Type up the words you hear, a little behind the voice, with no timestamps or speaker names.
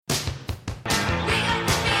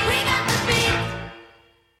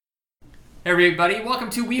Hey everybody, welcome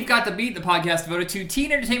to We've Got the Beat, the podcast devoted to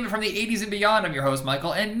teen entertainment from the 80s and beyond. I'm your host,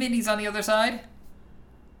 Michael, and Mindy's on the other side.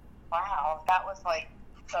 Wow, that was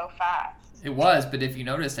so fast. It was, but if you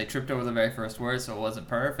noticed, I tripped over the very first word, so it wasn't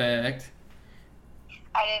perfect.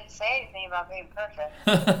 I didn't say anything about being perfect.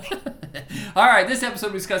 Alright, this episode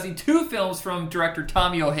we're discussing two films from director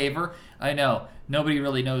Tommy O'Haver. I know, nobody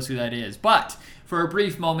really knows who that is, but for a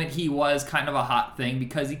brief moment, he was kind of a hot thing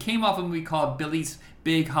because he came off a movie called Billy's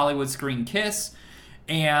Big Hollywood Screen Kiss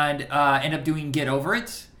and ended up doing Get Over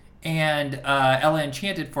It and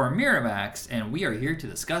Enchanted for Miramax, and we are here to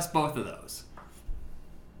discuss both of those.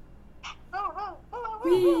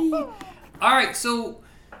 Whee! Alright, so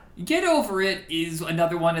Get Over It is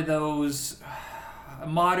another one of those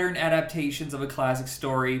modern adaptations of a classic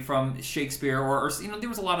story from Shakespeare, or there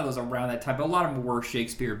was a lot of those around that time, but a lot of them were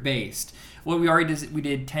Shakespeare based. What we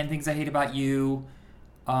did 10 Things I Hate About You.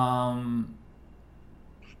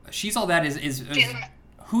 She's All That is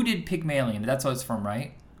who did Pygmalion? That's what it's from,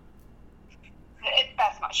 right?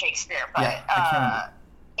 That's not Shakespeare, but yeah, I can't remember.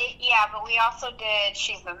 But we also did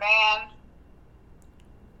She's the Man.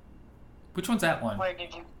 Which one's that one? Where'd you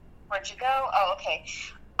go? Oh, okay.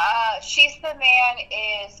 She's the Man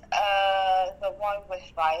is the one with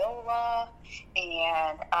Viola,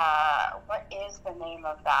 and what is the name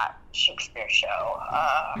of that Shakespeare show?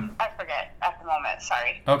 I forget at the moment.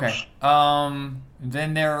 Sorry. Okay.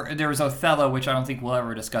 Then there was Othello, which I don't think we'll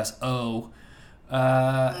ever discuss. And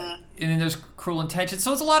then there's Cruel Intentions.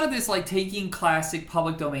 So it's a lot of this like taking classic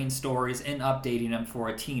public domain stories and updating them for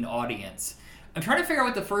a teen audience. I'm trying to figure out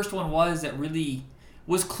what the first one was that really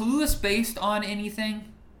was Clueless based on anything.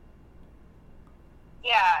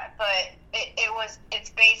 Yeah, but it's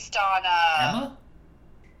based on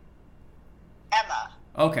Emma.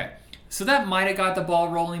 Okay. So that might have got the ball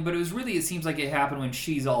rolling, but it seems like it happened when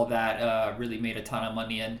She's All That really made a ton of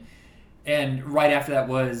money, and right after that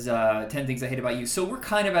was 10 Things I Hate About You. So we're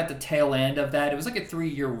kind of at the tail end of that. It was like a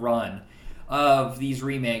 3-year run of these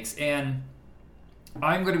remakes, and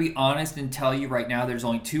I'm going to be honest and tell you right now there's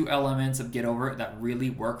only 2 elements of Get Over It that really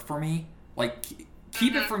work for me. Like,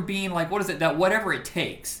 keep it from being like, what is it, that whatever it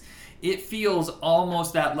takes. It feels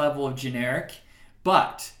almost that level of generic,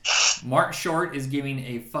 but Martin Short is giving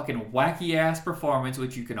a fucking wacky-ass performance,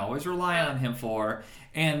 which you can always rely on him for,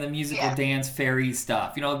 and the musical dance fairy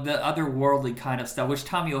stuff. You know, the otherworldly kind of stuff, which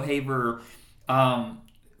Tommy O'Haver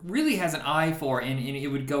really has an eye for, and it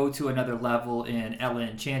would go to another level in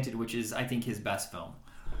Enchanted, which is, I think, his best film.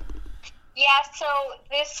 Yeah, so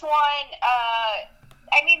this one,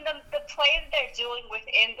 the play that they're doing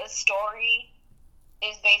within the story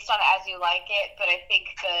is based on As You Like It, but I think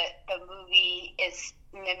the movie is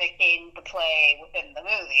mimicking the play within the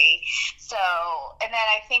movie. So, and then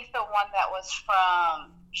I think the one that was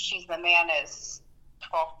from She's the Man is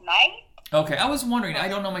 12th Night. Okay, I was wondering. I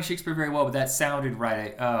don't know my Shakespeare very well, but that sounded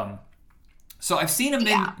right. So I've seen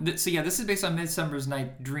this is based on Midsummer's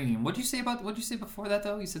Night Dream. What'd you say before that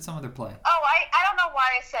though? You said some other play. Oh, I don't know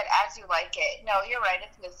why I said As You Like It. No, you're right.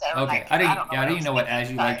 It's Midsummer Night Dream. I didn't know what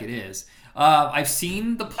As You Like It is. I've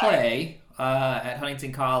seen the play at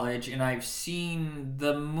Huntington College, and I've seen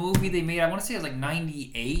the movie they made. I want to say it was like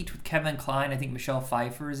 98 with Kevin Kline. I think Michelle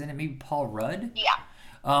Pfeiffer is in it. Maybe Paul Rudd. Yeah.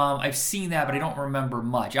 I've seen that, but I don't remember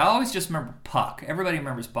much. I always just remember Puck. Everybody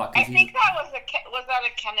remembers Puck. I think that was that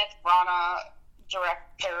a Kenneth Branagh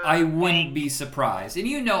director? I wouldn't be surprised.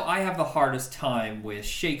 And I have the hardest time with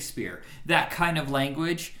Shakespeare. That kind of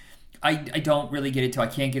language, I don't really get into. I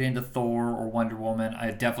can't get into Thor or Wonder Woman.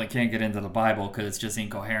 I definitely can't get into the Bible because it's just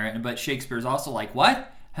incoherent. But Shakespeare's also like,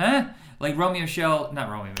 what? Huh? Like Romeo and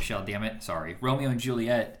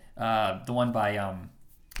Juliet, the one by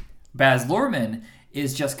Baz Luhrmann,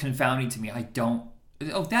 is just confounding to me.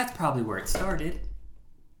 That's probably where it started.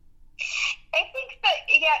 I think that,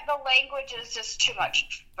 the language is just too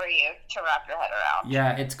much for you to wrap your head around.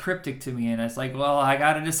 Yeah, it's cryptic to me, and it's like, well, I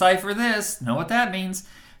gotta decipher this, know what that means.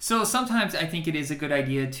 So sometimes I think it is a good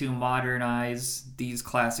idea to modernize these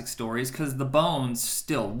classic stories, because the bones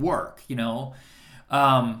still work,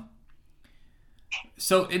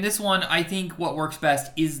 So in this one, I think what works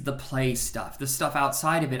best is the play stuff. The stuff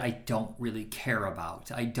outside of it, I don't really care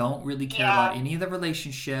about. I don't really care about any of the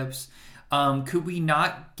relationships. Could we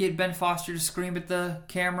not get Ben Foster to scream at the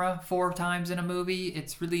camera 4 times in a movie?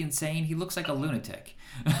 It's really insane. He looks like a lunatic.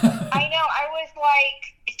 I know. I was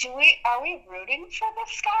like, are we rooting for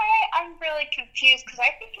this guy? I'm really confused because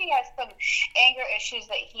I think he has some anger issues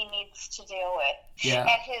that he needs to deal with. Yeah.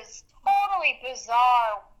 And his totally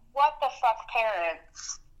bizarre what the fuck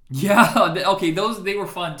parents. Yeah, okay, they were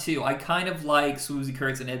fun too. I kind of like Swoozie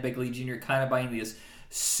Kurtz and Ed Begley Jr. kind of buying this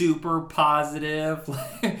super positive.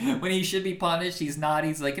 When he should be punished, he's not.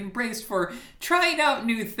 He's like embraced for trying out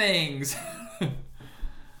new things. Yeah.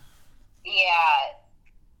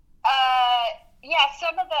 Yeah,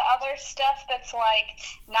 some of the other stuff that's like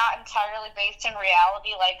not entirely based in reality,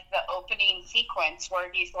 like the opening sequence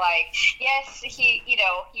where he's like, yes, he's.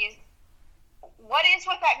 What is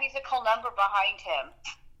with that musical number behind him?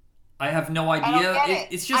 I have no idea. I don't get it.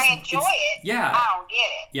 It's just I enjoy it. Yeah. I don't get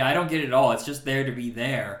it. Yeah, I don't get it at all. It's just there to be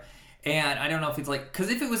there. And I don't know if it's like, because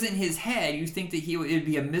if it was in his head, you think that it'd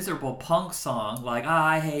be a miserable punk song, like,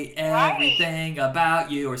 I hate everything about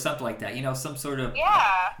you, or something like that. Some sort of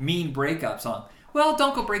mean breakup song. Well,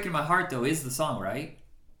 Don't Go Breaking My Heart, though, is the song, right?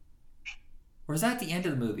 Or is that the end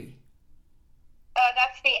of the movie?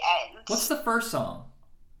 That's the end. What's the first song?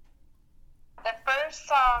 The first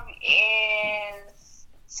song is...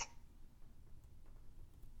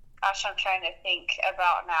 Gosh, I'm trying to think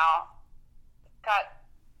about now. Got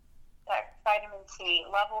that Vitamin C.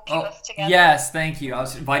 Love will keep us together. Yes, thank you.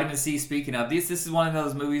 Vitamin C, speaking of. This is one of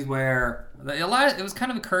those movies where it was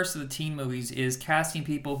kind of a curse of the teen movies, is casting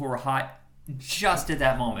people who were hot just at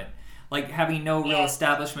that moment. Like having no real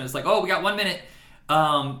establishment. It's like, oh, we got 1 minute.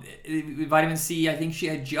 Vitamin C, I think she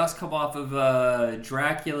had just come off of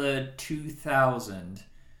Dracula 2000.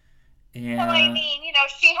 And well, I mean,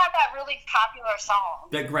 she had that really popular song.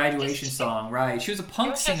 That graduation song, right. She was a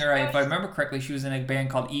punk singer, if I remember correctly. She was in a band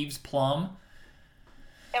called Eve's Plum.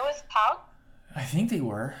 It was punk? I think they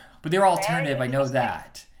were. But they were alternative, I know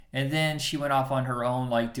that. And then she went off on her own,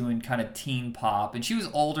 like doing kind of teen pop. And she was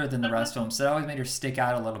older than the rest of them, so that always made her stick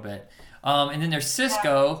out a little bit. And then there's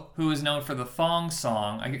Cisco, who is known for the Thong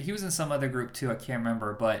Song. He was in some other group too, I can't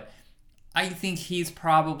remember. But I think he's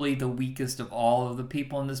probably the weakest of all of the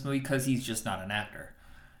people in this movie because he's just not an actor.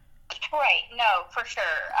 Right, no, for sure.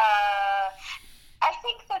 I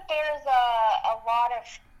think that there's a lot of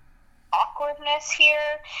awkwardness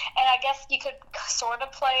here, and I guess you could sort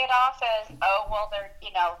of play it off as, oh, well,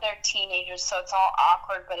 they're teenagers, so it's all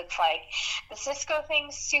awkward, but it's like, the Cisco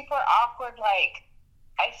thing's super awkward. Like,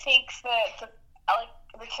 I think that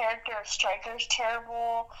the character of Stryker's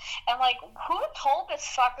terrible, and like, who told this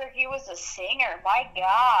fucker he was a singer? My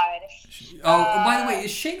God. Oh, by the way,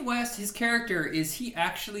 is Shane West, his character, is he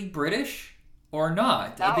actually British or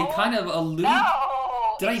not? No, they kind of allude.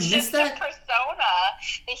 No, did I miss that? It's just a persona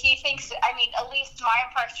that he thinks. I mean, at least my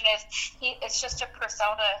impression is it's just a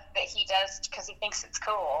persona that he does because he thinks it's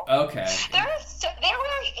cool. Okay. There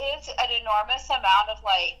really is an enormous amount of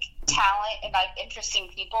like talent and like interesting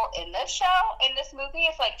people in this movie.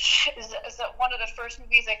 It's like is one of the first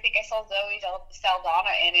movies I think I saw Zoe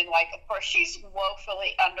Saldana in, and like of course she's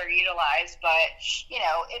woefully underutilized, but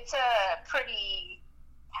it's a pretty.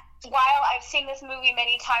 While I've seen this movie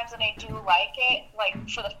many times and I do like it, like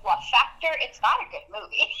for the fluff factor, it's not a good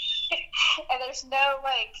movie. And there's no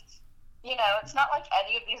it's not like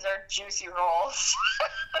any of these are juicy roles.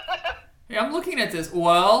 Hey, I'm looking at this.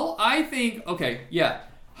 Well, I think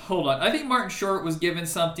hold on. I think Martin Short was given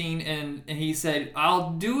something and he said,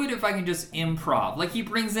 I'll do it if I can just improv. Like he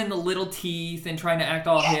brings in the little teeth and trying to act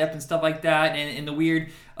all hip and stuff like that, and the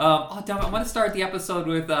weird damn it, I want to start the episode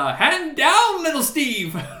with hand down, little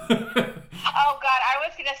Steve. Oh God, I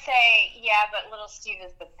was gonna say but little Steve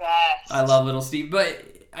is the best. I love little Steve, but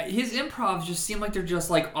his improvs just seem like they're just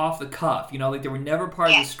like off the cuff, like they were never part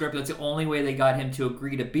of the script. That's the only way they got him to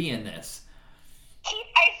agree to be in this. Keep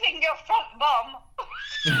icing your front bum.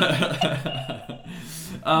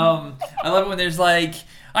 I love it when there's like,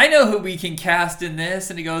 I know who we can cast in this,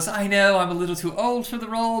 and he goes, I know I'm a little too old for the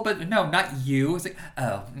role, but no, not you. It's like,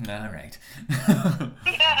 oh, all right.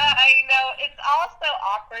 I know, it's all so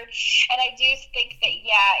awkward, and I do think that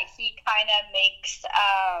he kind of makes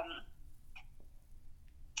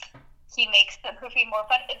the movie more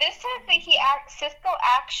fun. This says that Cisco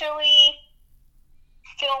actually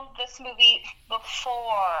filmed this movie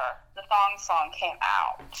before the Thong Song came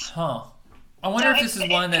out. Huh. I wonder if this is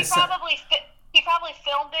one that's... He probably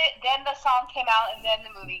filmed it, then the song came out, and then the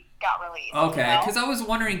movie got released. Okay, because I was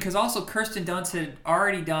wondering, because also Kirsten Dunst had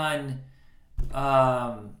already done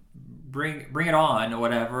Bring It On or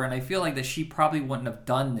whatever, and I feel like that she probably wouldn't have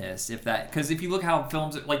done this if that... Because if you look how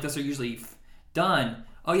films like this are usually done...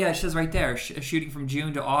 Oh yeah, it says right there, shooting from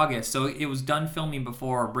June to August. So it was done filming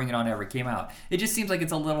before Bring It On ever came out. It just seems like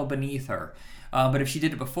it's a little beneath her. But if she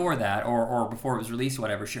did it before that, or before it was released or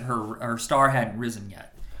whatever, her star hadn't risen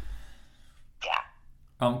yet. Yeah.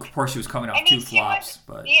 Of course, she was coming off two flops.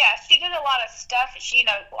 But yeah, she did a lot of stuff. She,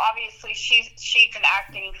 obviously she's been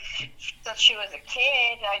acting since she was a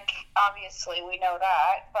kid. Like, obviously we know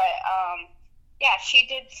that. But Yeah, she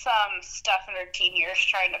did some stuff in her teen years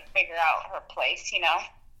trying to figure out her place,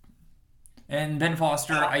 And Ben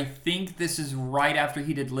Foster, Yeah. I think this is right after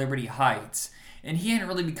he did Liberty Heights, and he hadn't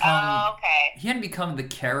really Oh, okay. he hadn't become the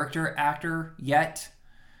character actor yet.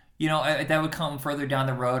 That would come further down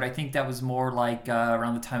the road. I think that was more like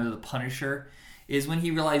around the time of The Punisher, is when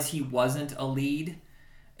he realized he wasn't a lead.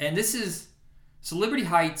 And so Liberty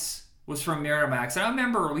Heights was from Miramax. And I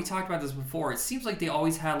remember, we talked about this before, it seems like they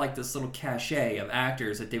always had like this little cachet of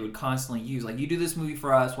actors that they would constantly use. Like, you do this movie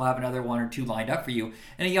for us, we'll have another one or two lined up for you.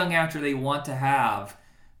 And a young actor, they want to have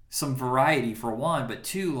some variety for one, but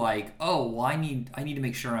two, like, oh, well, I need to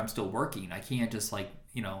make sure I'm still working. I can't just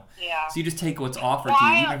Yeah. So you just take what's offered to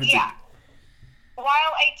you. Even if it's While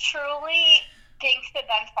I truly think that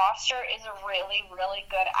Ben Foster is a really, really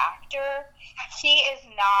good actor, he is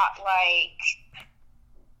not like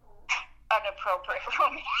an appropriate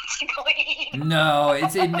romantic lead. No,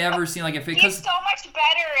 it never seemed like it fit. He's so much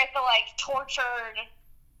better at the tortured,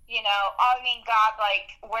 I mean, God,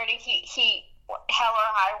 where did he Hell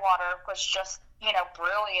or High Water was just,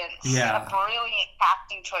 brilliant. Yeah. A brilliant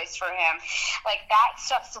casting choice for him. Like, that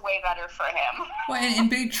stuff's way better for him. Well, in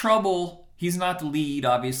Big Trouble, he's not the lead,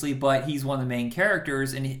 obviously, but he's one of the main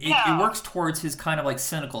characters, and it works towards his kind of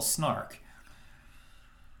sinnical snark.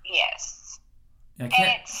 Yes.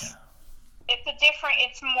 It's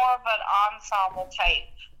more of an ensemble type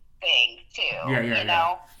thing, too.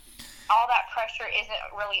 Yeah. All that pressure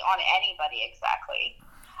isn't really on anybody exactly.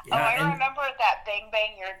 Yeah, I remember that Bang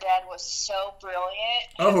Bang You're Dead was so brilliant.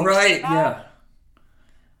 Oh, right, yeah.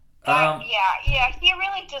 He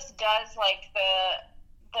really just does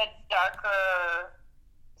the darker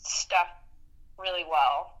stuff really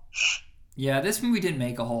well. Yeah, this movie didn't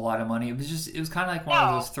make a whole lot of money. It was kind of like one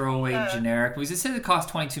of those throwaway generic movies. It said it cost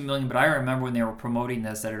 $22 million, but I remember when they were promoting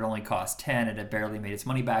this that it only cost $10 and it barely made its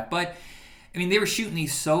money back. But I mean, they were shooting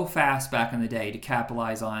these so fast back in the day to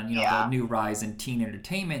capitalize on, the new rise in teen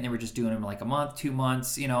entertainment. And they were just doing them like a month, 2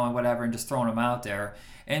 months, and whatever, and just throwing them out there.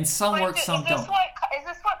 And some work, some don't. Is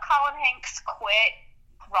this what Colin Hanks quit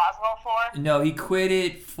Roswell for? No, he quit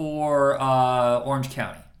it for Orange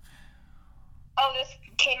County. Oh, this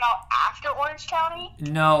came out after Orange County?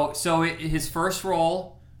 No, so his first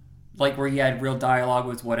role, where he had real dialogue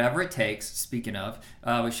with Whatever It Takes, speaking of,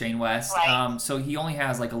 with Shane West. Right. So he only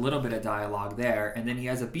has a little bit of dialogue there, and then he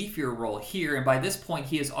has a beefier role here, and by this point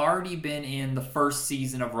he has already been in the first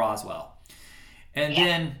season of Roswell. And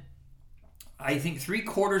then I think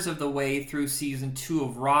 3/4 of the way through season 2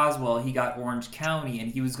 of Roswell, he got Orange County,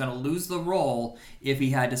 and he was going to lose the role if he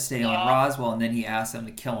had to stay on Roswell, and then he asked them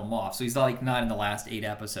to kill him off. So he's not in the last 8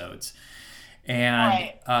 episodes.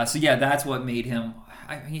 And that's what made him...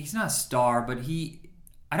 I mean, he's not a star, but I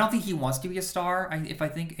don't think he wants to be a star.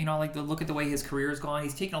 Look at the way his career has gone.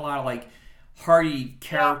 He's taken a lot of hearty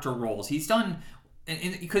character roles. He's done,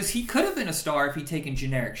 because he could have been a star if he'd taken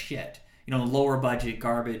generic shit, lower budget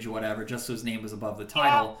garbage or whatever, just so his name was above the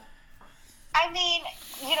title. Yeah. I mean,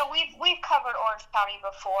 we've covered Orange County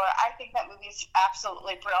before. I think that movie's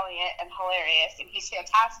absolutely brilliant and hilarious, and he's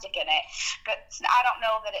fantastic in it. But I don't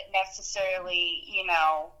know that it necessarily,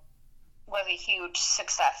 was a huge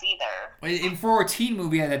success either. And for a teen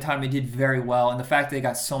movie at that time, it did very well, and the fact that it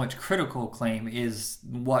got so much critical acclaim is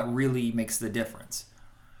what really makes the difference.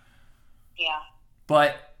 Yeah.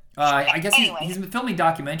 But I guess he's been filming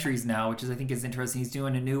documentaries now, which I think is interesting. He's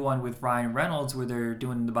doing a new one with Ryan Reynolds where they're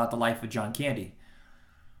doing about the life of John Candy.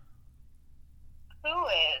 Who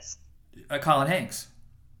is? Colin Hanks.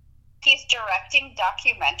 He's directing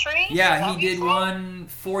documentaries? Yeah, he did one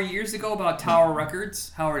 4 years ago about Tower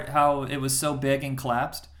Records, how it was so big and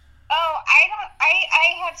collapsed. Oh, I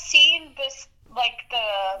have seen this,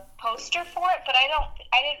 the poster for it, but I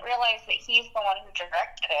didn't realize that he's the one who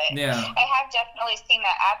directed it. Yeah. I have definitely seen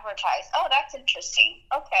that advertised. Oh, that's interesting.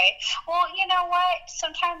 Okay. Well, you know what?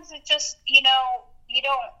 Sometimes it just, you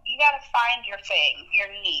gotta find your thing, your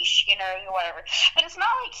niche, whatever. But it's not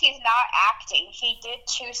like he's not acting. He did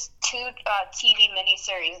two TV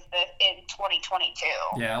miniseries in 2022.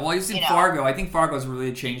 Yeah, well, he's in Fargo. I think Fargo's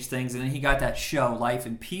really changed things, and then he got that show, Life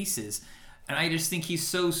in Pieces. And I just think he's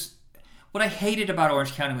so... What I hated about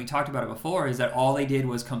Orange County, we talked about it before, is that all they did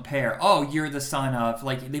was compare. Oh, you're the son of...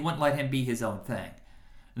 They wouldn't let him be his own thing.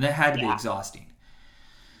 And that had to be exhausting.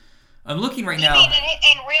 I'm looking right now... You mean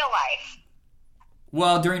in real life?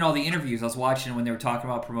 Well, during all the interviews I was watching when they were talking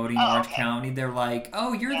about promoting Orange County, they're like,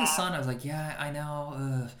 "Oh, you're the son." I was like, "Yeah, I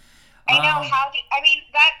know." I know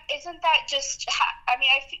isn't that just? I mean,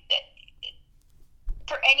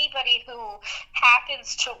 for anybody who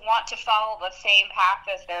happens to want to follow the same path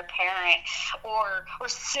as their parent or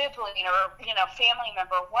sibling or family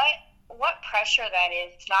member, what pressure that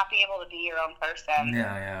is to not be able to be your own person.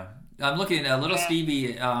 Yeah. I'm looking at Little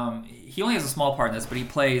Stevie. He only has a small part in this, but he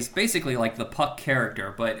plays basically like the Puck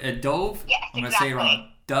character. But Dove, Yes, I'm going to say it wrong.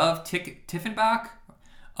 Dove Tiffenbach.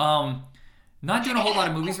 Not doing a whole lot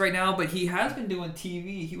of movies right now, but he has been doing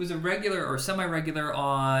TV. He was a regular or semi-regular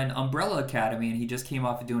on Umbrella Academy, and he just came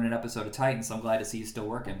off of doing an episode of Titans. So I'm glad to see he's still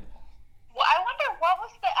working. Well, I wonder what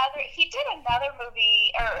was the other. He did another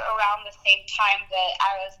movie around the same time that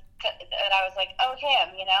I was like, oh, him,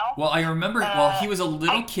 you know? Well, I remember. He was a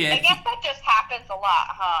little kid. I guess that just happens a lot,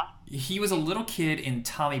 huh? He was a little kid in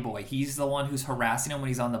Tommy Boy. He's the one who's harassing him when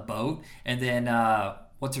he's on the boat, and then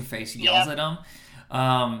what's her face yells at him.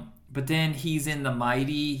 But then he's in The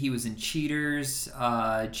Mighty. He was in Cheaters,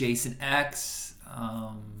 Jason X,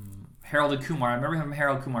 Harold and Kumar. I remember him,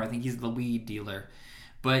 Harold Kumar. I think he's the weed dealer.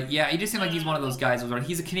 But yeah, he just seemed like he's one of those guys.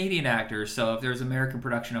 He's a Canadian actor, so if there's American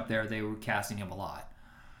production up there, they were casting him a lot.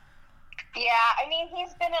 Yeah, I mean,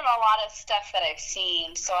 he's been in a lot of stuff that I've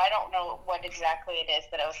seen, so I don't know what exactly it is,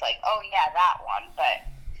 but I was like, oh yeah, that one. But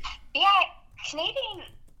yeah,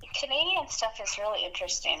 Canadian stuff is really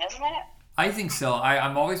interesting, isn't it? I think so.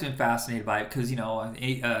 I've always been fascinated by it because, in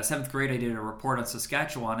 7th grade I did a report on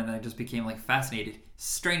Saskatchewan, and then I just became fascinated.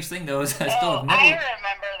 Strange thing though is I still have never.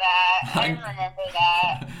 I remember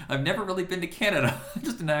that. I've never really been to Canada.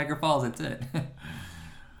 Just in Niagara Falls. That's it.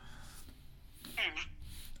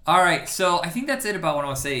 All right, so I think that's it about what I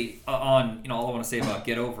want to say all I want to say about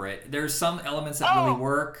Get Over It. There's some elements that really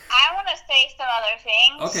work. I want to say some other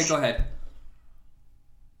things. Okay, go ahead.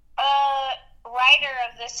 Writer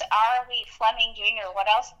of this R.V. Fleming Jr., what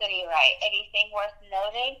else did he write? Anything worth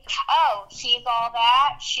noting? Oh, She's All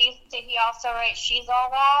That. Did he also write She's All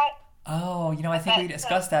That? Oh, I think we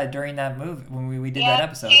discussed that during that movie when we did that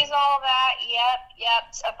episode. She's All That.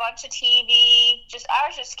 Yep. A bunch of TV. I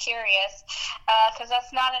was just curious because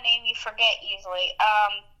that's not a name you forget easily.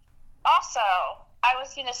 Also, I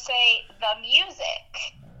was going to say the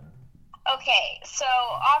music. Okay, so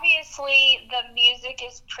obviously the music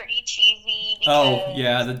is pretty cheesy. Oh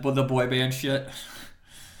yeah, the boy band shit.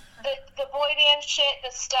 The boy band shit,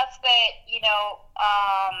 the stuff that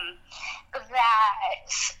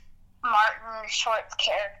that Martin Short's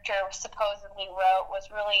character supposedly wrote was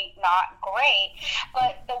really not great.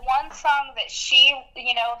 But the one song that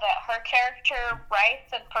that her character writes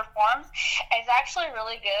and performs is actually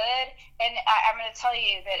really good. And I'm going to tell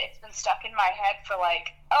you that it's been stuck in my head for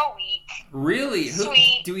a week. Really?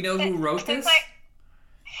 Do we know who wrote this?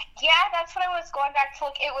 Yeah, that's what I was going back to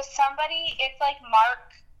look. It was somebody, it's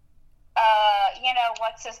Mark,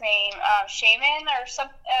 what's his name? Shaman or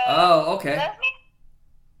something. Oh, okay.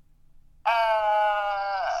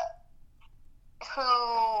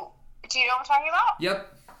 Who, do you know what I'm talking about?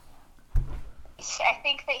 Yep. I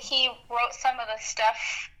think that he wrote some of the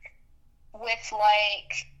stuff with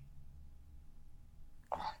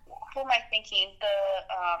who am I thinking? The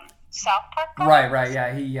South Park guy? Right,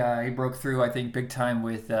 yeah. He broke through, I think, big time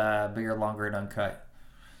with Bigger, Longer, and Uncut.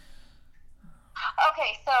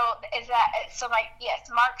 Okay, yes,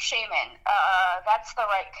 Mark Shaman. That's the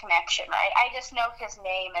right connection, right? I just know his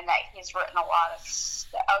name and that he's written a lot of.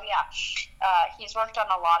 He's worked on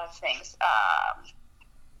a lot of things,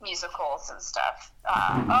 musicals and stuff.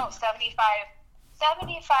 75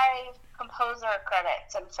 composer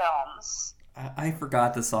credits and films. I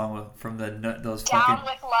forgot the song from those Down fucking.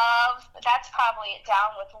 with Love. That's probably it.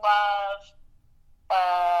 Down with Love.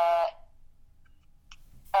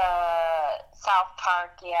 South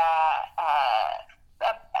Park, yeah.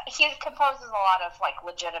 He composes a lot of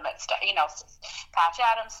legitimate stuff. Patch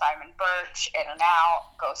Adams, Simon Birch, In and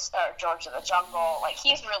Out, George of the Jungle.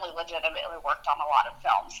 He's really legitimately worked on a lot of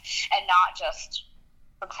films, and not just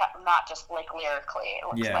lyrically. It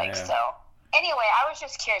looks like. So anyway, I was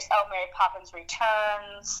just curious. Oh, Mary Poppins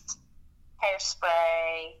Returns,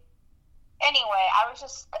 Hairspray. Anyway, I was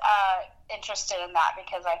just interested in that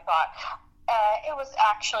because I thought. It was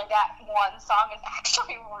actually, that one song is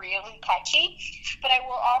actually really catchy, but I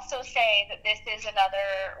will also say that this is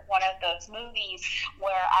another one of those movies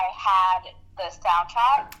where I had the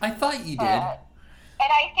soundtrack. I thought you did. And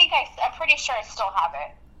I think I'm pretty sure I still have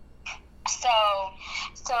it. So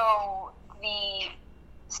the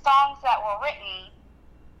songs that were written,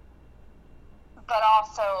 but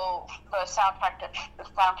also the soundtrack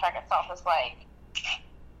itself is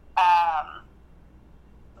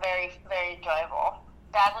very, very enjoyable.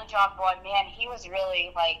 Badly John Boy, man, he was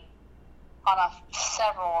really on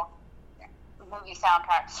several movie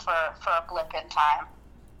soundtracks for a blip in time.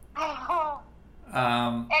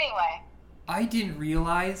 Anyway, I didn't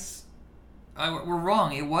realize we're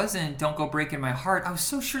wrong. It wasn't "Don't Go Breaking My Heart." I was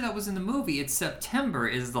so sure that was in the movie. It's "September"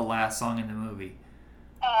 is the last song in the movie.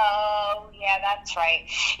 Oh, yeah, that's right.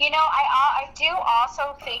 I do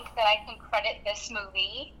also think that I can credit this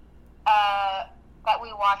movie that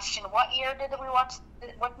we watched. In what year did we watch?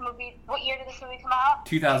 What year did this movie come out?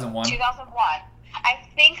 2001. 2001. I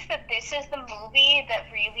think that this is the movie that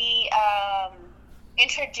really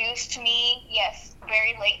introduced me, yes,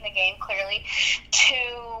 very late in the game, clearly, to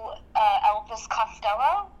Elvis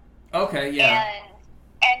Costello. Okay, yeah.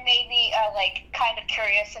 And made me kind of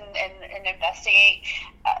curious and investigate.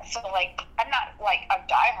 So I'm not a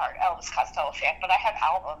diehard Elvis Costello fan, but I have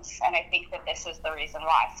albums, and I think that this is the reason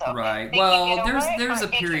why. So right. Well, there's a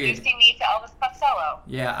period introducing me to Elvis Costello.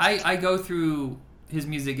 Yeah, I go through his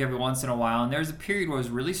music every once in a while, and there's a period where it was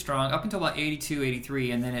really strong up until about 82,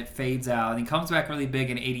 83, and then it fades out, and he comes back really big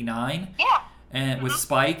in 89. Yeah. And with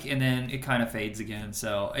Spike, and then it kind of fades again.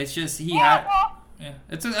 So it's just Well,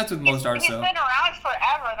 that's with most artists. He's been around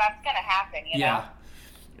forever. That's gonna happen, you know.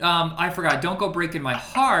 I forgot. "Don't Go Breaking My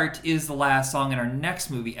Heart" is the last song in our next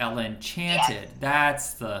movie, Enchanted. Yes.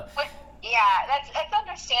 That's the. That's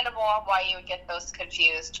understandable why you would get those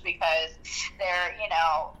confused, because they're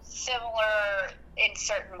similar in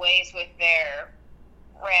certain ways with their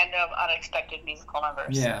random, unexpected musical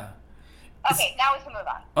numbers. Yeah. Okay, now we can move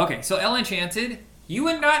on. Okay, so Enchanted. You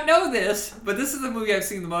would not know this, but this is the movie I've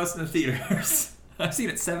seen the most in the theaters. I've seen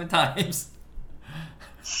it 7 times.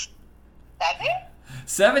 7?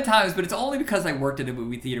 7 times, but it's only because I worked at a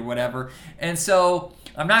movie theater, whatever. And so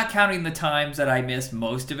I'm not counting the times that I missed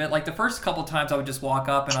most of it. Like the first couple times I would just walk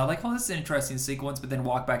up and I was like, oh, this is an interesting sequence, but then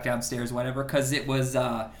walk back downstairs, whatever, because it was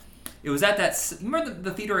at that. Remember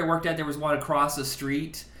the theater I worked at? There was one across the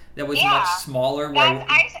street that was much smaller.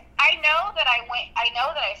 I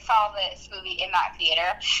know that I saw this movie in that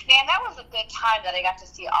theater. Man, that was a good time that I got to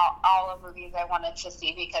see all the movies I wanted to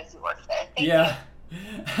see because you worked there. Thank you.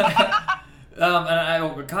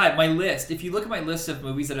 And God, my list. If you look at my list of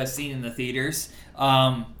movies that I've seen in the theaters,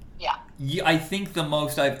 I think the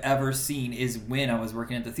most I've ever seen is when I was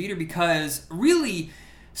working at the theater, because really,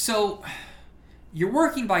 so you're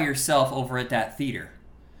working by yourself over at that theater.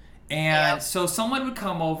 And so someone would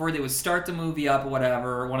come over, they would start the movie up or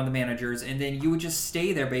whatever, one of the managers, and then you would just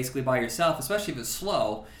stay there basically by yourself, especially if it's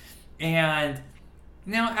slow. And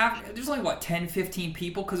now there's only, 10, 15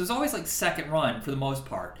 people? Because there's always, second run for the most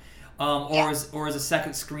part. Or as a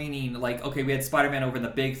second screening, we had Spider-Man over in the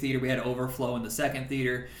big theater, we had Overflow in the second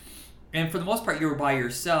theater. And for the most part, you were by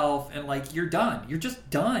yourself, and, you're done. You're just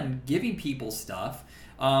done giving people stuff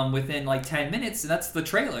within, 10 minutes, and that's the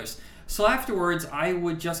trailers. So afterwards, I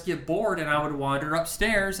would just get bored, and I would wander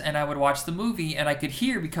upstairs, and I would watch the movie, and I could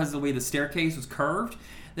hear, because of the way the staircase was curved,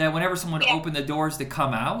 that whenever someone opened the doors to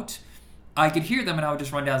come out, I could hear them, and I would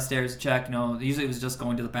just run downstairs and check. Usually it was just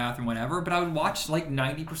going to the bathroom, whatever, but I would watch,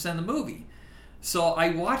 90% of the movie. So I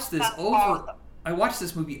watched this I watched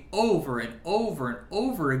this movie over and over and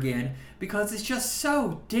over again because it's just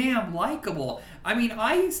so damn likable. I mean,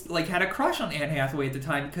 I, had a crush on Anne Hathaway at the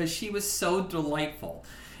time because she was so delightful.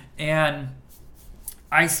 And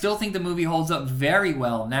I still think the movie holds up very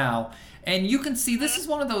well now. And you can see this is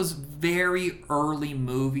one of those very early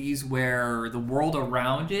movies where the world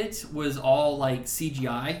around it was all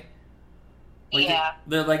CGI.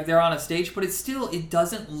 They're on a stage, but it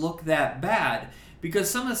doesn't look that bad.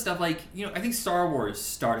 Because some of the stuff I think Star Wars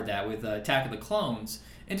started that with Attack of the Clones.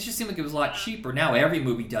 And it just seemed like it was a lot cheaper. Now every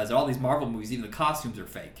movie does it. All these Marvel movies, even the costumes are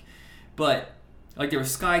fake. But there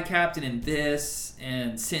was Sky Captain in this,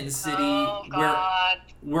 and Sin City. Oh, God.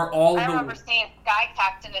 Where all I remember seeing Sky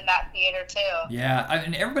Captain in that theater, too. Yeah,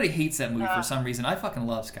 and everybody hates that movie for some reason. I fucking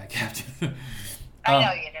love Sky Captain. I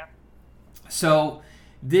know you do. So,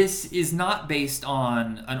 this is not based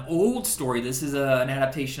on an old story. This is an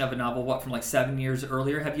adaptation of a novel, from 7 years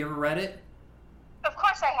earlier. Have you ever read it? Of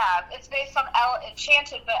course I have. It's based on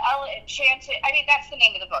Enchanted, but Enchanted, that's the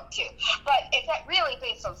name of the book, too. But it's really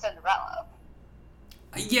based on Cinderella.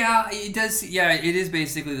 Yeah, it does. Yeah, it is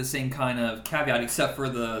basically the same kind of caveat, except for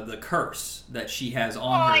the curse that she has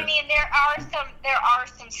on her. Well, there are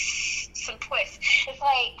some twists. It's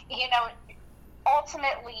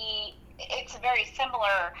ultimately it's very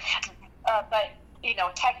similar, but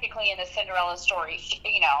technically in the Cinderella story, she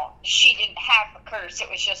didn't have the curse. It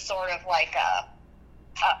was just sort of like a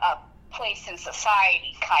place in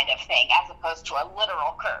society kind of thing, as opposed to a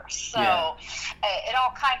literal curse. So it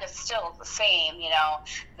all kind of still is the same,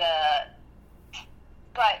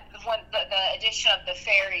 but when the addition of the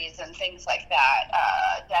fairies and things like that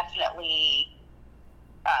definitely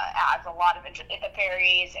adds a lot of interest. The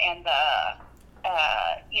fairies and the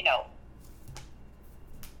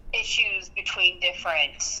issues between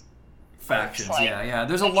different factions. like, Yeah.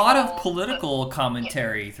 There's a lot of political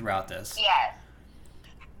commentary throughout this. Yes.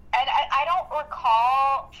 And I don't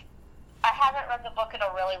recall. I haven't read the book in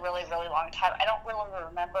a really, really, really long time. I don't really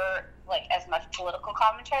remember like as much political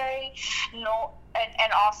commentary. No,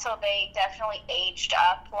 and also they definitely aged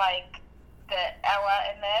up like the Ella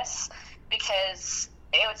in this because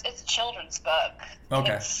it's a children's book.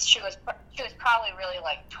 Okay. She was probably really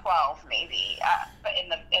like 12 maybe, but in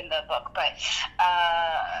the book. But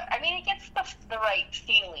I mean, it gets the right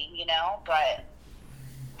feeling, you know, but.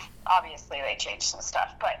 Obviously, they changed some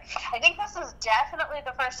stuff, but I think this is definitely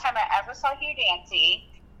the first time I ever saw Hugh Dancy.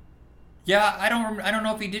 Yeah, I don't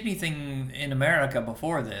know if he did anything in America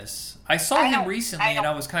before this. I saw him recently, and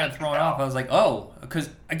I was kind of thrown off. I was like, oh,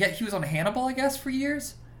 because I guess he was on Hannibal, I guess, for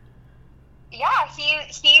years. Yeah,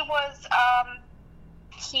 he was.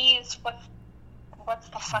 He's what's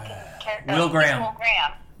the fucking character? Will Graham. Will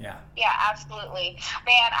Graham. Yeah, absolutely.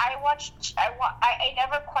 Man, I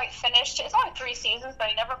never quite finished it. It's only 3 seasons, but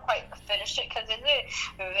I never quite finished it because it's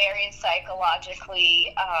very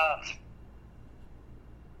psychologically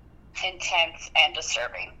intense and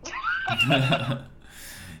disturbing.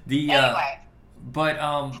 Anyway. But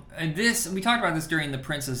and this, we talked about this during the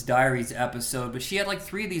Princess Diaries episode, but she had like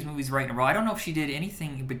 3 of these movies right in a row. I don't know if she did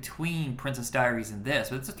anything between Princess Diaries and this,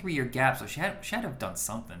 but it's a 3-year gap, so she had to have done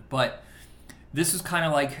something. But this was kind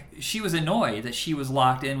of like, she was annoyed that she was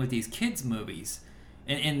locked in with these kids' movies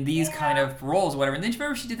in these kind of roles, whatever. And then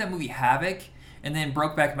remember she did that movie Havoc, and then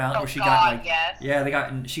Brokeback Mountain, where she got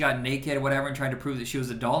like, she got naked or whatever and tried to prove that she was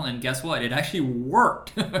a doll, and guess what? It actually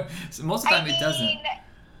worked. So most of the time it doesn't.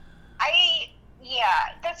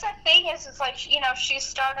 That's the thing is like, you know, she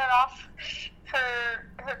started off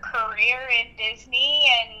her career in Disney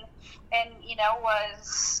and you know,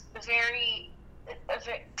 was very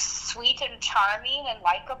sweet and charming and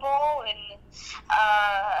likable, and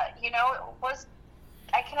you know, it was.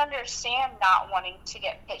 I can understand not wanting to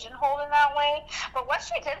get pigeonholed in that way, but what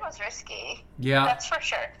she did was risky. Yeah, that's for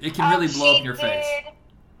sure. It can really blow up in your face.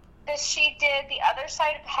 She did The Other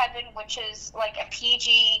Side of Heaven, which is like a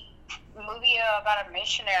PG movie about a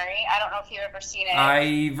missionary. I don't know if you've ever seen it.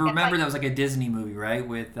 I remember that was like a Disney movie, right?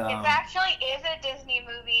 With it actually is a Disney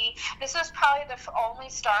movie. This was probably the only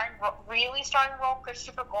really starring role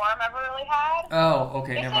Christopher Gorham ever really had. Oh,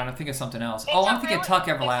 okay, never mind. I'm thinking of something else. Oh, I'm thinking Tuck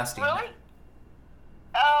Everlasting. Really?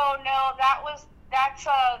 Oh no, that's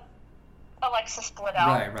Alexis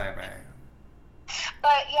Bledel. Right.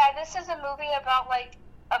 But yeah, this is a movie about like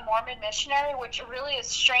a Mormon missionary, which really is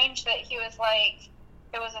strange that he was like.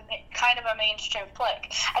 It was kind of a mainstream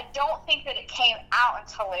flick. I don't think that it came out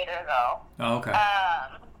until later, though. Oh, okay.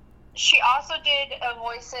 She also did a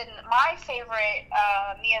voice in my favorite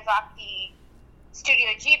Miyazaki Studio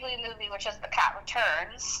Ghibli movie, which is The Cat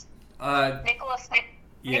Returns. Nicholas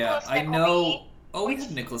Nickleby, I know. Oh, we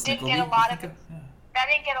had Nicholas Nickleby. That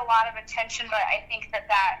didn't get a lot of attention, but I think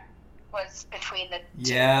that was between the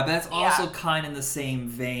two. Yeah, but that's also kind of in the same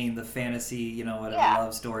vein, the fantasy, you know, whatever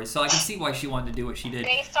love story. So I can see why she wanted to do what she did.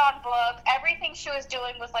 Based on books. Everything she was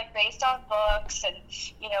doing was like based on books and,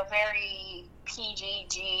 you know, very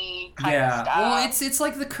PGG kind of stuff. Well, it's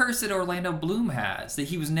like the curse that Orlando Bloom has, that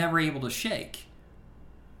he was never able to shake.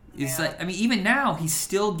 It's like, I mean, even now, he's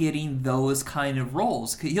still getting those kind of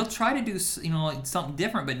roles. He'll try to do, you know, like something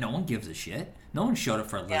different, but no one gives a shit. No one showed up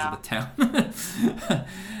for Elizabethtown. No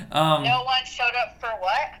one showed up for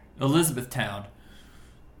what? Elizabethtown.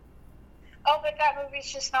 Oh, but that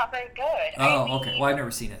movie's just not very good. Oh, okay. Well, I've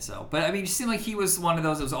never seen it, so. But, I mean, it seemed like he was one of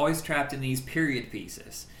those that was always trapped in these period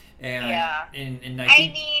pieces. And, and I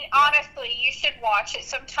mean, honestly, you should watch it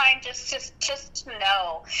sometime just to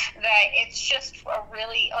know that it's just a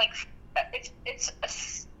really, like, it's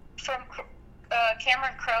from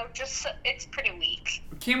Cameron Crowe, it's pretty weak.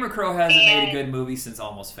 Cameron Crowe hasn't made a good movie since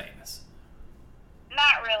Almost Famous.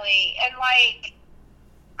 Not really. And, like,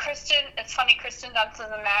 it's funny, Kristen Dunst's in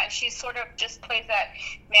that, and she sort of just plays that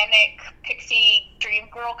manic pixie dream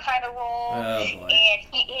girl kind of role. Oh, boy.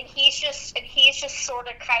 And he's just sort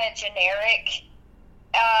of kind of generic.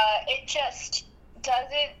 It just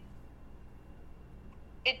doesn't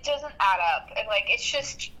add up, and like it's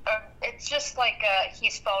just like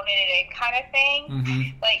he's phoning it in kind of thing.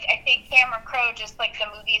 Mm-hmm. Like I think Cameron Crowe, just like the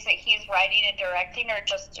movies that he's writing and directing, are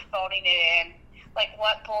just phoning it in. Like,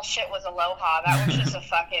 what bullshit was Aloha? That was just a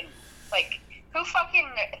fucking, like, who fucking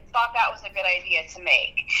thought that was a good idea to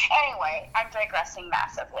make? Anyway, I'm digressing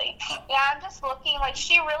massively. Yeah, I'm just looking, like,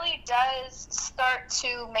 she really does start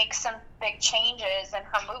to make some big changes in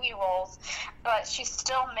her movie roles, but she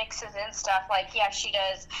still mixes in stuff. Like, yeah, she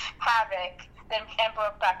does Havoc, and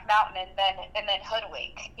Brokeback Mountain, and then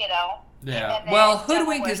Hoodwink, you know. Yeah. Well,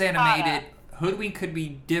 Hoodwink is animated. Hoodwink could be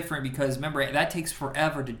different because remember that takes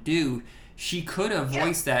forever to do. She could have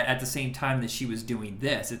voiced that at the same time that she was doing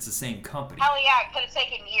this. It's the same company. Oh yeah, it could have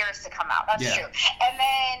taken years to come out. That's true. And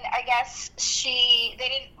then I guess they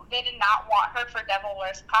did not want her for Devil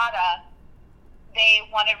Wears Prada. They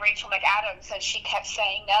wanted Rachel McAdams, and she kept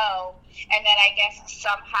saying no. And then I guess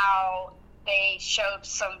somehow they showed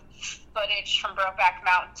some footage from Brokeback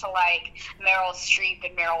Mountain to like Meryl Streep,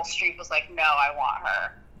 and Meryl Streep was like, "No, I want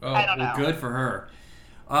her." Oh, I don't know. Good for her.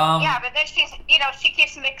 Yeah, but then she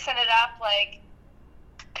keeps mixing it up, like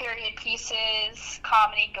period pieces,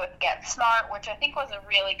 comedy with Get Smart, which I think was a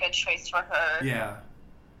really good choice for her. Yeah.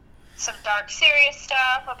 Some dark, serious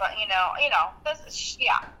stuff about,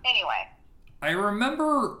 anyway. I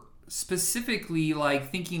remember specifically, like,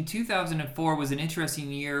 thinking 2004 was an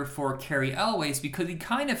interesting year for Cary Elwes because he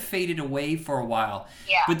kind of faded away for a while.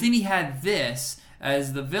 Yeah. But then he had this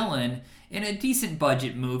as the villain in a decent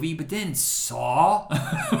budget movie, but then Saw.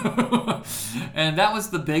 And that was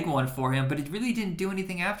the big one for him, but it really didn't do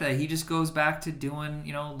anything after that. He just goes back to doing,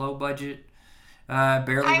 low budget,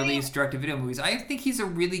 barely released direct-to-video movies. I think he's a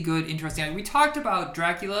really good, interesting... We talked about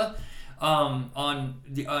Dracula on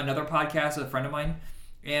another podcast with a friend of mine,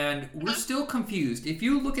 and we're still confused. If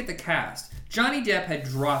you look at the cast, Johnny Depp had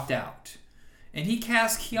dropped out, and he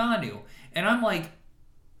cast Keanu, and I'm like,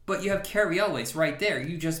 but you have Cary Elwes right there.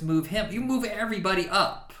 You just move him. You move everybody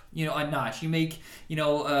up, a notch. You make,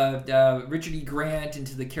 Richard E. Grant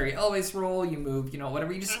into the Cary Elwes role. You move,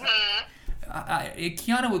 whatever. You just...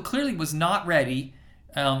 Keanu clearly was not ready,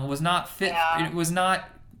 was not fit. Yeah. It was not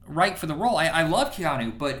right for the role. I love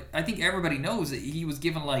Keanu, but I think everybody knows that he was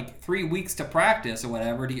given like 3 weeks to practice or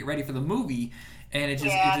whatever to get ready for the movie, and it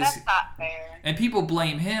just that's not fair. And people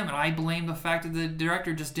blame him, and I blame the fact that the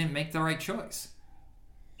director just didn't make the right choice.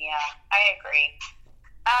 Yeah, I agree.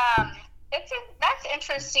 That's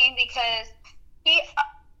interesting because he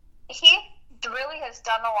really has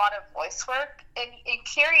done a lot of voice work, and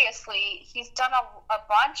curiously, he's done a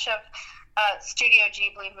bunch of Studio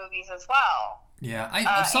Ghibli movies as well.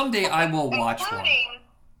 Yeah, someday I will watch one.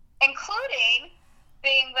 Including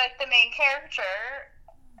being like the main character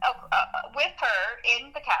with her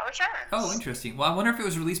in The Cat Returns. Oh, interesting. Well, I wonder if it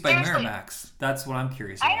was released by Miramax. That's what I'm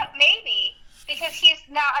curious about. Maybe. Because he's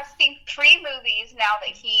now, I've seen 3 movies now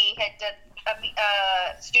that he had done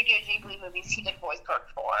Studio Ghibli movies he did voice work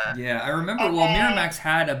for. Yeah, I remember. Miramax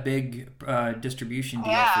had a big distribution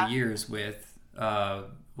deal for years with,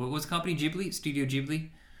 what was the company? Ghibli? Studio Ghibli?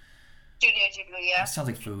 Studio Ghibli, yeah. That sounds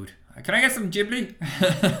like food. Can I get some Ghibli?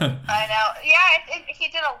 I know. Yeah, he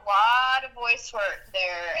did a lot of voice work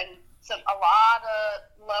there and a lot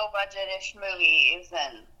of low-budget-ish movies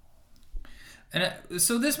And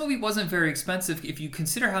so this movie wasn't very expensive if you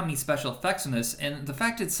consider how many special effects in this, and the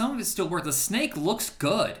fact that some of it still worked. The snake looks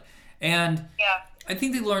good, and I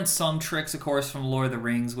think they learned some tricks, of course, from Lord of the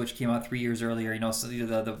Rings, which came out 3 years earlier. So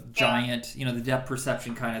the giant, the depth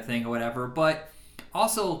perception kind of thing or whatever. But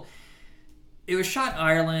also, it was shot in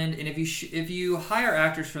Ireland, and if you hire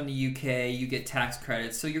actors from the UK, you get tax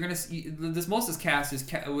credits. So you're gonna most of this cast is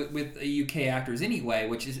with UK actors anyway,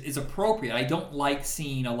 which is appropriate. I don't like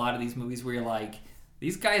seeing a lot of these movies where you're like,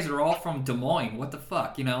 these guys are all from Des Moines. What the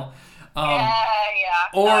fuck, yeah.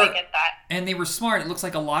 I get that. And they were smart. It looks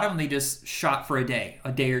like a lot of them they just shot for a day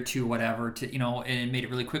or two, whatever, to and made it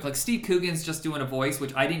really quick. Like Steve Coogan's just doing a voice,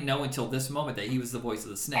 which I didn't know until this moment that he was the voice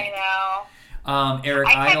of the snake. I know. Eric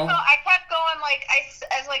Idle. I kept going like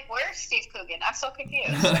I was like, "Where's Steve Coogan?" I'm so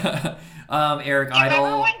confused. Eric Idle.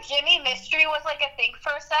 Remember when Jimmy Mystery was like a thing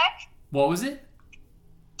for a sec? What was it?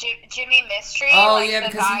 Jimmy Mystery. Oh yeah,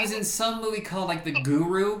 because he was in some movie called like The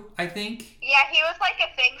Guru, I think. Yeah, he was like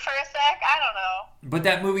a thing for a sec. I don't know. But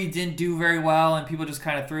that movie didn't do very well, and people just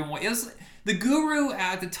kind of threw him away. It was The Guru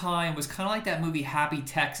at the time was kind of like that movie Happy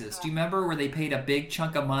Texas. Do you remember where they paid a big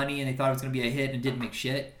chunk of money and they thought it was going to be a hit and it didn't make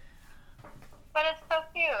shit? But it's so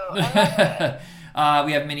cute. I love it.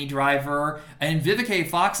 We have Minnie Driver, and Vivica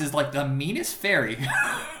Fox is like the meanest fairy,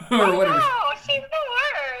 or I whatever. know, she's the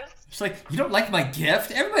worst. She's like, you don't like my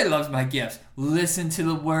gift? Everybody loves my gifts. Listen to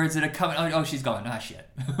the words that are coming. Oh, she's gone. Ah, shit.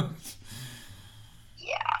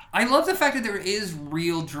 Yeah. I love the fact that there is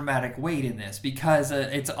real dramatic weight in this because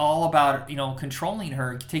it's all about controlling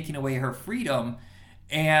her, taking away her freedom,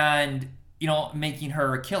 and making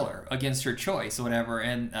her a killer against her choice or whatever.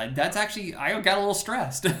 And that's actually, I got a little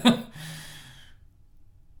stressed.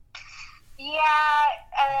 Yeah,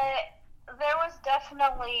 there was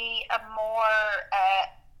definitely a more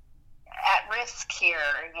at risk here.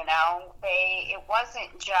 It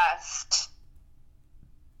wasn't just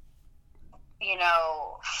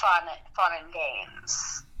fun and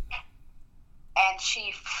games. And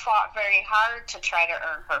she fought very hard to try to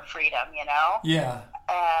earn her freedom, Yeah.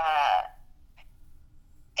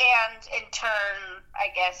 And in turn, I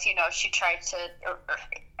guess, she tried to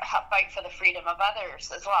help fight for the freedom of others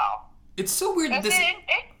as well. It's so weird that this...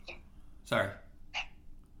 Sorry.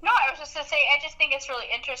 No, I was just going to say, I just think it's really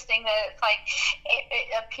interesting that it's like,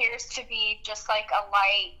 it appears to be just like a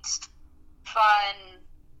light, fun,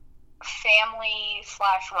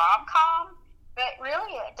 family/rom-com, but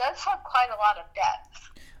really it does have quite a lot of depth.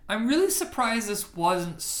 I'm really surprised this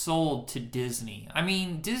wasn't sold to Disney. I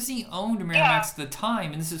mean, Disney owned Miramax at the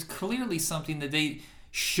time, and this is clearly something that they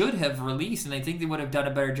should have released, and I think they would have done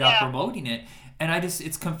a better job promoting it. And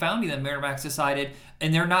it's confounding that Miramax decided,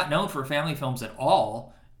 and they're not known for family films at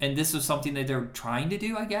all, and this was something that they're trying to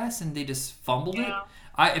do, I guess, and they just fumbled it.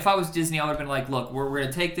 If I was Disney, I would have been like, look, we're going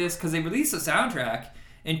to take this, because they released a soundtrack,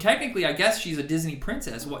 and technically, I guess she's a Disney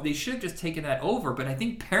princess. They should have just taken that over, but I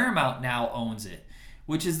think Paramount now owns it,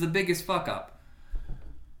 which is the biggest fuck up.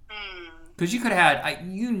 Because you could have had,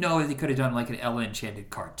 they could have done like an Ella Enchanted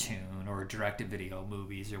cartoon or direct-to-video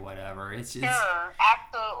movies or whatever. It's just... Sure,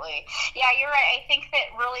 absolutely. Yeah, you're right. I think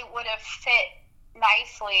that really would have fit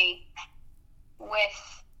nicely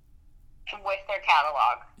with their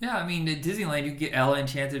catalog. Yeah, I mean, at Disneyland, you get Ella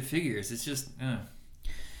Enchanted figures. It's just...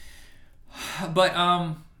 But,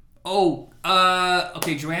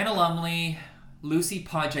 okay, Joanna Lumley, Lucy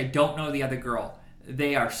Punch, I don't know the other girl.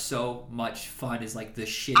 They are so much fun. Is like the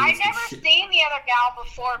shittiest. I've never seen the other gal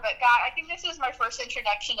before, but God, I think this is my first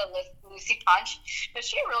introduction to Lucy Punch. But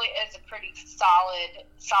she really is a pretty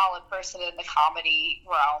solid person in the comedy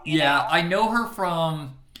realm. You know? I know her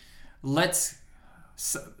from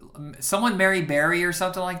Someone Mary Berry or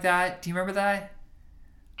something like that. Do you remember that?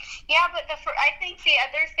 Yeah, but I think the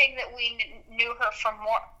other thing that we knew her from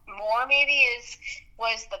more maybe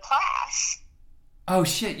was The Class. Oh,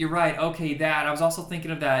 shit, you're right. Okay, that. I was also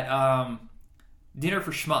thinking of that Dinner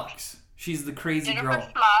for Schmucks. She's the crazy girl. Dinner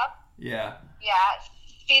for Schmucks. Yeah. Yeah,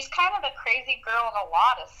 she's kind of the crazy girl in a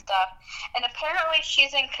lot of stuff. And apparently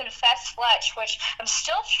she's in Confess Fletch, which I'm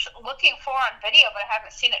still looking for on video, but I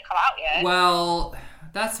haven't seen it come out yet. Well,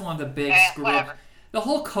 that's one of the big screw-ups. The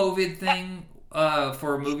whole COVID thing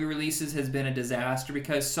for movie releases has been a disaster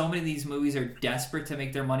because so many of these movies are desperate to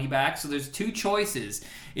make their money back. So there's two choices.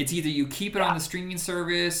 It's either you keep it on the streaming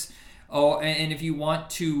service, and if you want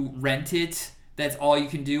to rent it, that's all you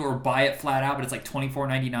can do, or buy it flat out, but it's like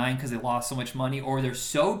 $24.99 because they lost so much money, or they're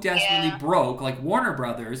so desperately broke, like Warner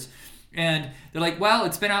Brothers, and they're like, well,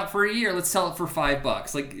 it's been out for a year, let's sell it for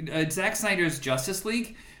 $5. Like Zack Snyder's Justice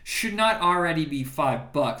League should not already be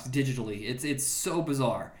 $5 digitally. It's so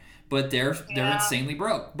bizarre. But they're insanely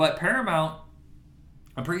broke. But Paramount,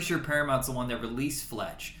 I'm pretty sure Paramount's the one that released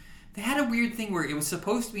Fletch. They had a weird thing where it was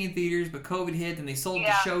supposed to be in theaters, but COVID hit, and they sold it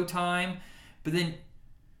to Showtime. But then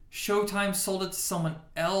Showtime sold it to someone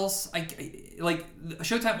else.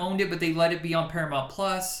 Showtime owned it, but they let it be on Paramount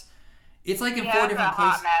Plus. It's like in 4 different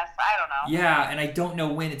places. Mess. I don't know. Yeah, and I don't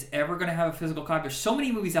know when it's ever going to have a physical copy. There's so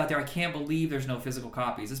many movies out there, I can't believe there's no physical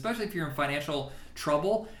copies, especially if you're in financial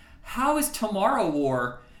trouble. How is Tomorrow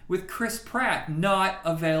War with Chris Pratt not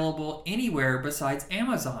available anywhere besides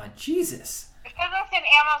Amazon? Jesus. Because it's an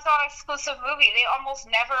Amazon exclusive movie. They almost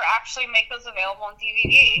never actually make those available on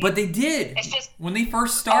DVD. But they did. It's just when they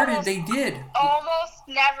first started, they did. Almost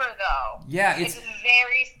never, though. Yeah, it's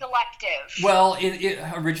very selective. Well, it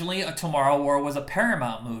originally, Tomorrow War was a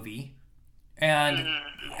Paramount movie, and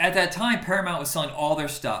at that time, Paramount was selling all their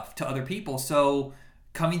stuff to other people. So,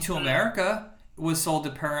 Coming to America was sold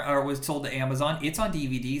to Amazon. It's on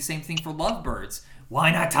DVD. Same thing for Lovebirds.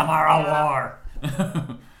 Why not Tomorrow War?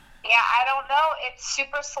 Yeah, I don't know. It's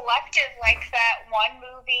super selective. Like that one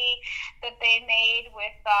movie that they made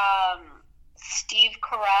with Steve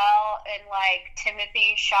Carell and like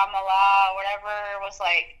Timothy Chalamet, whatever, was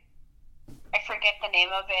like, I forget the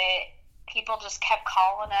name of it. People just kept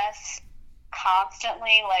calling us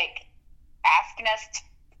constantly, like asking us,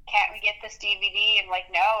 can't we get this DVD? And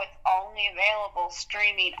like, no, it's only available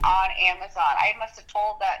streaming on Amazon. I must have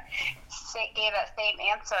gave that same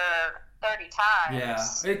answer 30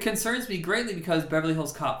 times. Yeah, it concerns me greatly because Beverly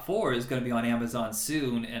Hills Cop 4 is going to be on Amazon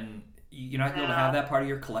soon, and you're not going to be able to have that part of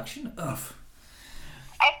your collection? Ugh.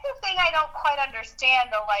 That's the thing I don't quite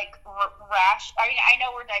understand, the like I mean, I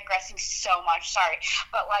know we're digressing so much, sorry,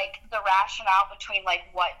 but like the rationale between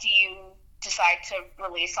like what do you decide to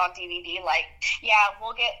release on DVD? Like, yeah,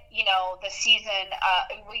 we'll get, the season,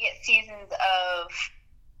 we get seasons of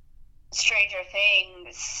Stranger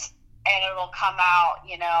Things, and it'll come out,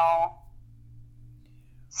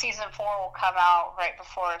 season 4 will come out right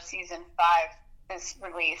before season 5 is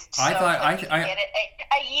released. So I thought you can get it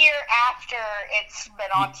a year after it's been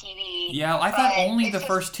on TV. Yeah, I thought only the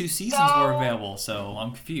first 2 seasons were available, so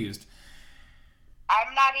I'm confused.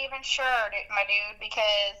 I'm not even sure, my dude,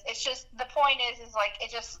 because it's just, the point is like, it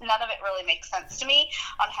just, none of it really makes sense to me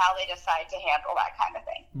on how they decide to handle that kind of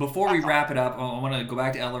thing. Before we wrap it up, I want to go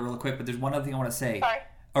back to Ella real quick, but there's one other thing I want to say. Sorry.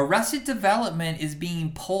 Arrested Development is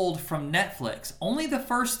being pulled from Netflix. Only the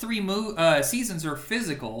first 3 seasons are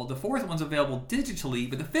physical. The 4th one's available digitally,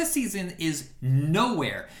 but the 5th season is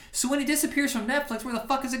nowhere. So when it disappears from Netflix, where the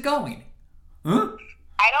fuck is it going? Huh?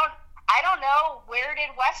 I don't know. Where did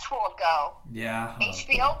Westworld go? Yeah.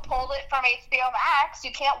 HBO pulled it from HBO Max.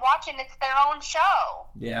 You can't watch it. It's their own show.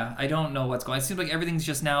 Yeah, I don't know what's going on. It seems like everything's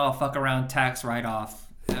just now a fuck around tax write-off.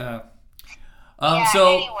 Anyway.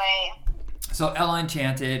 So Ella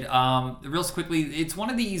Enchanted, real quickly, it's one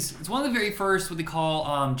of the very first what they call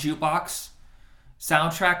jukebox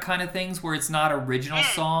soundtrack kind of things where it's not original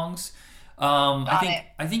songs. I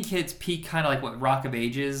think its peak kind of like what Rock of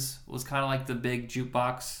Ages was kind of like the big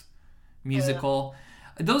jukebox musical.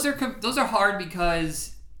 Those are hard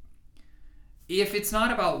because if it's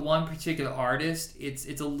not about one particular artist,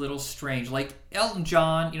 it's a little strange. Like Elton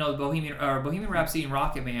John, Bohemian Rhapsody and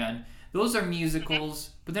Rocket Man. Those are musicals,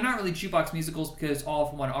 but they're not really jukebox musicals because it's all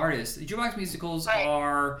from one artist. The jukebox musicals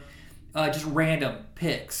are just random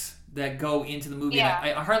picks that go into the movie. Yeah.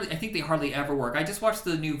 And I think they hardly ever work. I just watched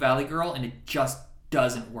the new Valley Girl, and it just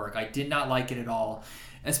doesn't work. I did not like it at all,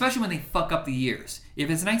 especially when they fuck up the years. If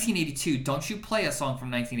it's 1982, don't you play a song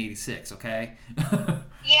from 1986, okay? Yeah,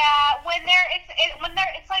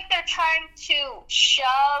 it's like they're trying to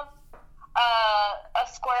shove a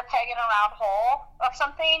square peg in a round hole or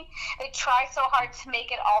something. They try so hard to make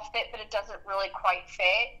it all fit, but it doesn't really quite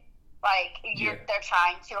fit. They're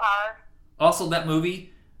trying too hard. Also, that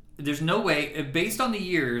movie, there's no way, based on the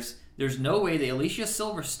years, there's no way that Alicia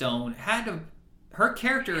Silverstone her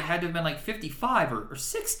character had to have been like 55 or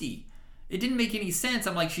 60. It didn't make any sense.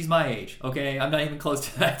 I'm like, she's my age, okay? I'm not even close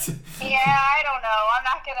to that. Yeah, I don't know. I'm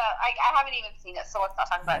not gonna, I haven't even seen it, so let's not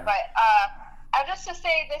talk about it. But, just to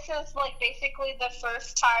say, this is like basically the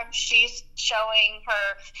first time she's showing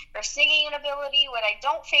her singing ability. When I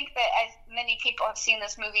don't think that as many people have seen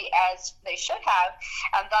this movie as they should have,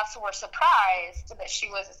 and thus were surprised that she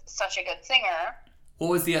was such a good singer. What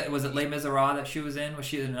was it Les Miserables that she was in? Was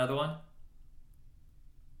she in another one?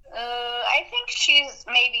 I think she's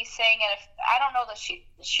maybe sang in. I don't know that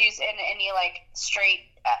she's in any like straight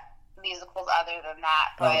musicals other than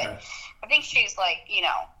that, but okay. I think she's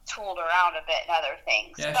tooled around a bit in other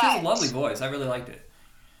things. Yeah, she has a lovely voice. I really liked it.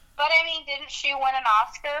 But I mean, didn't she win an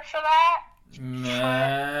Oscar for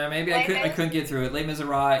that? Maybe I couldn't get through it. Les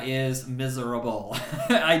Miserables is miserable.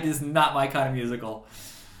 It is not my kind of musical.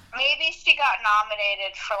 Maybe she got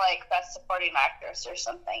nominated for Best Supporting Actress or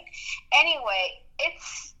something. Anyway,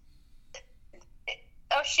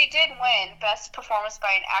 she did win Best Performance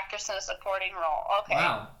by an Actress in a Supporting Role. Okay.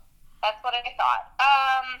 Wow. That's what I thought.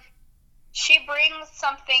 She brings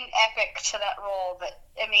something epic to that role, but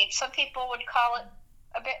I mean, some people would call it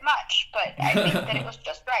a bit much, but I think that it was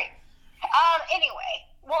just right. Anyway,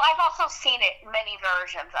 well, I've also seen it, many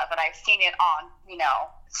versions of it. I've seen it on,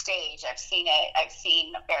 stage. I've seen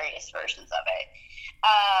various versions of it.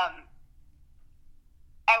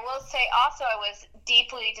 I will say also I was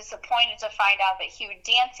deeply disappointed to find out that Hugh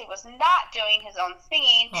Dancy was not doing his own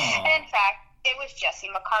singing, and in fact, it was Jesse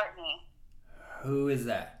McCartney. Who is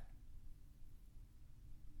that?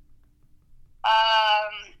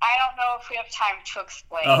 I don't know if we have time to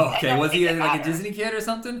explain. Oh, okay. Was he like a Disney kid or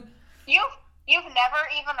something? You've never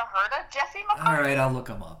even heard of Jesse McCartney? All right, I'll look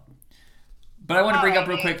him up. But I want to bring up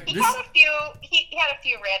real quick. He had a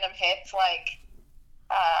few random hits,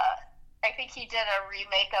 I think he did a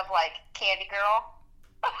remake of Candy Girl.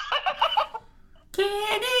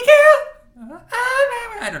 Candy Girl.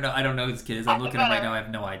 I don't know who this kid is. I'm looking at him right now. I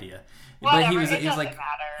have no idea. Whatever, but he was matter.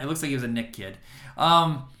 It looks like he was a Nick kid.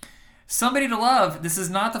 Somebody to Love. This is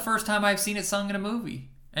not the first time I've seen it sung in a movie.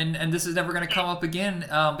 And this is never going to come up again.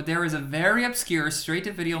 But there is a very obscure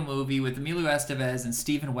straight-to-video movie with Emilio Estevez and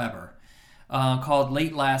Steven Weber called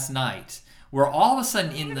Late Last Night, where all of a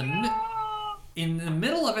sudden in the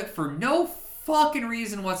middle of it, for no fucking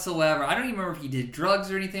reason whatsoever, I don't even remember if he did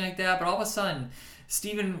drugs or anything like that, but all of a sudden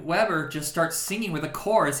Steven Weber just starts singing with a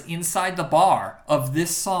chorus inside the bar of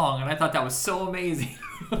this song, and I thought that was so amazing.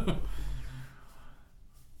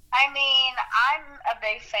 I mean, I'm a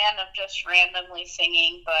big fan of just randomly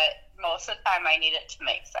singing, but most of the time I need it to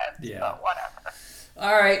make sense. Yeah. But whatever.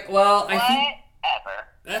 All right. Well, I think whatever.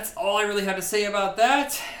 That's all I really had to say about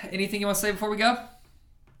that. Anything you want to say before we go?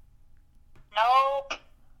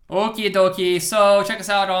 Okie dokie. So check us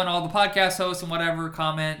out on all the podcast hosts and whatever.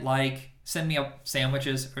 Comment, like, send me up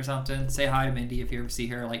sandwiches or something. Say hi to Mindy if you ever see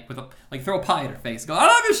her. Like throw a pie at her face. Go, I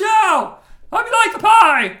love your show. Hope you like the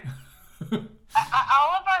pie.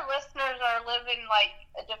 All of our listeners are living like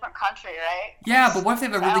a different country, right? Yeah, but what if they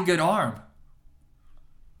have a really good arm?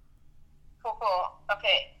 Cool.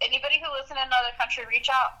 Okay. Anybody who lives in another country, reach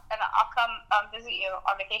out and I'll come visit you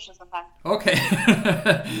on vacation sometime. Okay.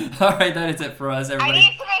 All right, that is it for us, everybody. I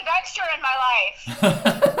need some adventure in my life.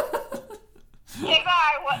 Okay,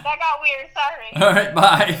 bye. That got weird. Sorry. All right,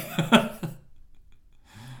 bye.